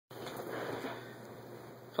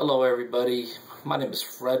Hello everybody, my name is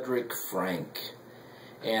Frederick Frank,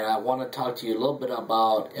 and I want to talk to you a little bit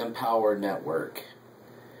about Empower Network.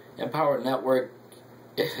 Empower Network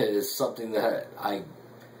is something that I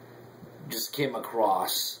just came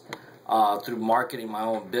across through marketing my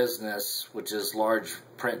own business, which is large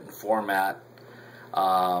print and format,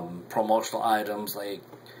 promotional items like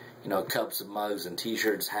cups and mugs and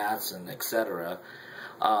t-shirts, hats, and etc.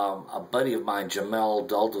 A buddy of mine, Jamel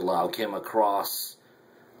Duldalau, came across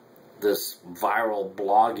this viral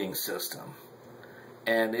blogging system,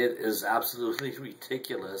 and it is absolutely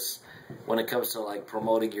ridiculous when it comes to like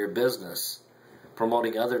promoting your business,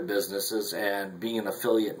 promoting other businesses, and being an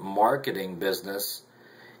affiliate marketing business.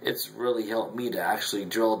 It's really helped me to actually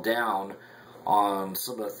drill down on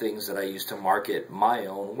some of the things that I use to market my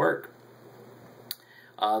own work.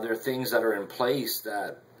 There are things that are in place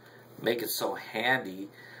that make it so handy,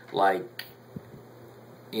 like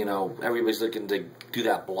everybody's looking to do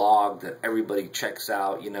that blog that everybody checks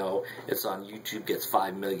out. It's on YouTube, gets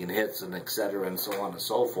 5 million hits, and etc., and so on and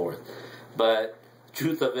so forth. But the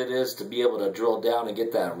truth of it is, to be able to drill down and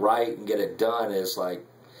get that right and get it done is like,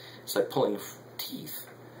 it's like pulling teeth.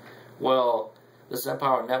 Well, this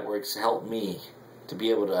Empower Network's helped me to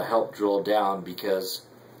be able to help drill down, because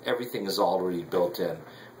everything is already built in.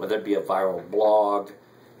 Whether it be a viral blog,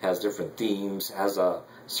 has different themes, has a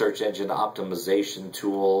search engine optimization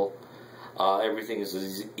tool. Everything is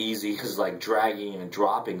as easy as like dragging and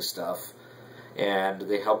dropping stuff, and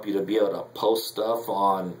they help you to be able to post stuff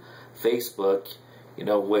on Facebook,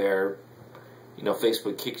 where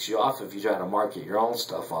Facebook kicks you off if you try to market your own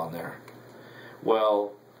stuff on there.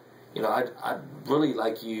 Well, I'd really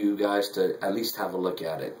like you guys to at least have a look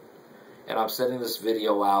at it, and I'm sending this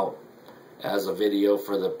video out as a video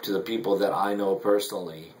to the people that I know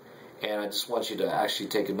personally. And I just want you to actually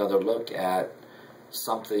take another look at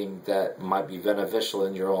something that might be beneficial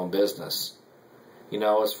in your own business.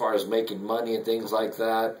 As far as making money and things like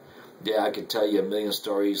that, yeah, I could tell you a million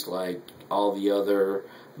stories like all the other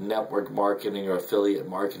network marketing or affiliate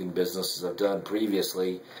marketing businesses I've done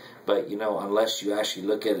previously. But, unless you actually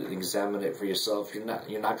look at it and examine it for yourself, you're not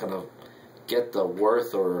going to get the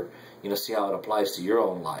worth or, see how it applies to your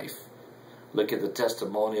own life. Look at the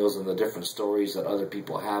testimonials and the different stories that other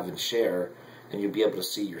people have and share, and you'll be able to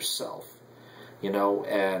see yourself,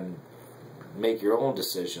 and make your own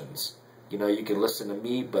decisions. You can listen to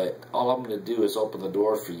me, but all I'm going to do is open the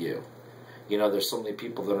door for you. There's so many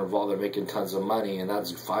people that are involved, they're making tons of money, and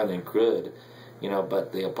that's fine and good,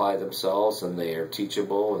 but they apply themselves, and they are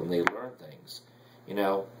teachable, and they learn things.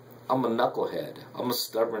 I'm a knucklehead. I'm a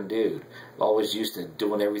stubborn dude. I'm always used to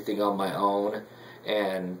doing everything on my own.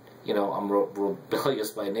 And, I'm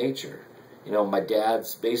rebellious by nature. My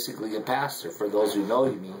dad's basically a pastor. For those who know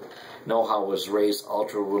me, know how I was raised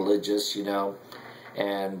ultra-religious,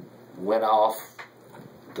 and went off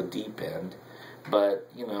the deep end. But,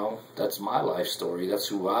 that's my life story. That's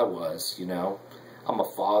who I was, I'm a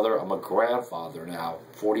father. I'm a grandfather now.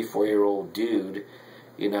 44-year-old dude.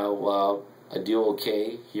 I do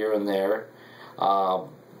okay here and there.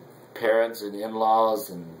 Parents and in-laws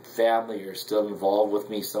and family are still involved with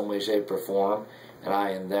me some way, shape, or form, and I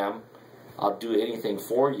and them. I'll do anything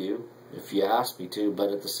for you if you ask me to,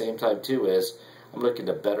 but at the same time too is I'm looking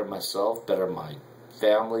to better myself, better my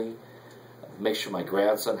family, make sure my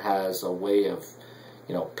grandson has a way of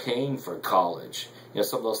paying for college.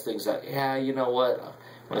 Some of those things that, yeah,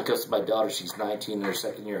 when it comes to my daughter, she's 19 in her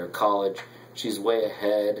second year of college, she's way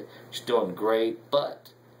ahead, she's doing great, but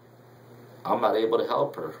I'm not able to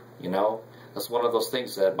help her. That's one of those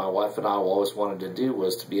things that my wife and I always wanted to do,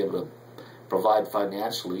 was to be able to provide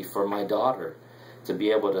financially for my daughter, to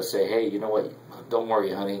be able to say, hey, you know what, don't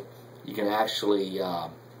worry, honey, you can actually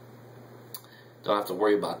don't have to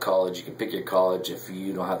worry about college. You can pick your college. If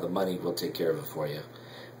you don't have the money, we'll take care of it for you.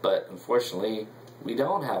 But unfortunately, we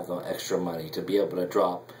don't have the extra money to be able to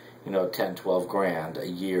drop 10, 12 grand a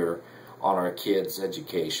year on our kids'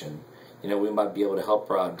 education. We might be able to help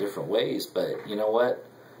her out in different ways, but you know what?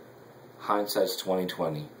 Hindsight's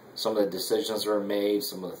 20/20. Some of the decisions are made,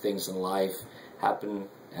 some of the things in life happen,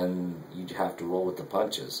 and you have to roll with the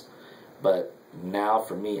punches. But now,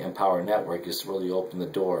 for me, Empower Network has really opened the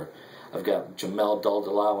door. I've got Jamel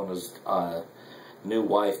Duldalau and his new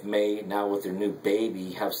wife, May, now with their new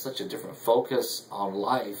baby, have such a different focus on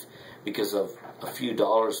life because of a few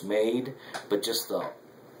dollars made, but just the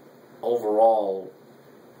overall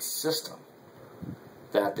system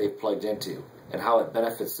that they've plugged into and how it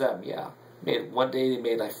benefits them. Yeah, one day they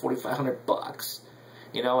made like $4,500,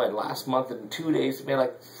 and last month in 2 days they made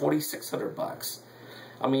like $4,600.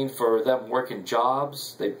 I mean, for them working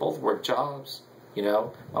jobs, they both work jobs, You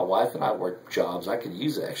know, my wife and I work jobs. I could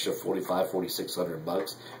use an extra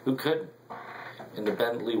 $4,600. Who couldn't?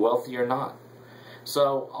 Independently wealthy or not.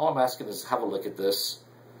 So all I'm asking is have a look at this.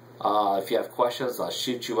 If you have questions, I'll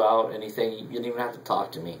shoot you out. Anything, you don't even have to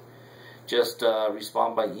talk to me. Just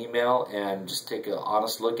respond by email and just take an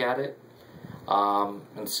honest look at it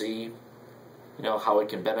and see, you know, how it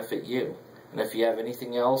can benefit you. And if you have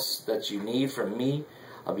anything else that you need from me,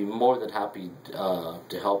 I'll be more than happy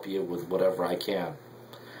to help you with whatever I can.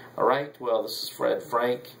 Alright, well, this is Fred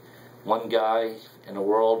Frank, one guy in a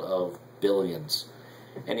world of billions.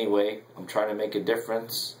 Anyway, I'm trying to make a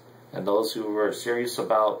difference, and those who are serious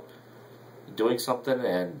about doing something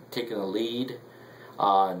and taking a lead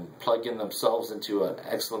on plugging themselves into an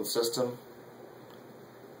excellent system,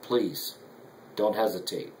 please don't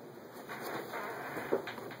hesitate.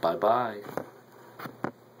 Bye-bye.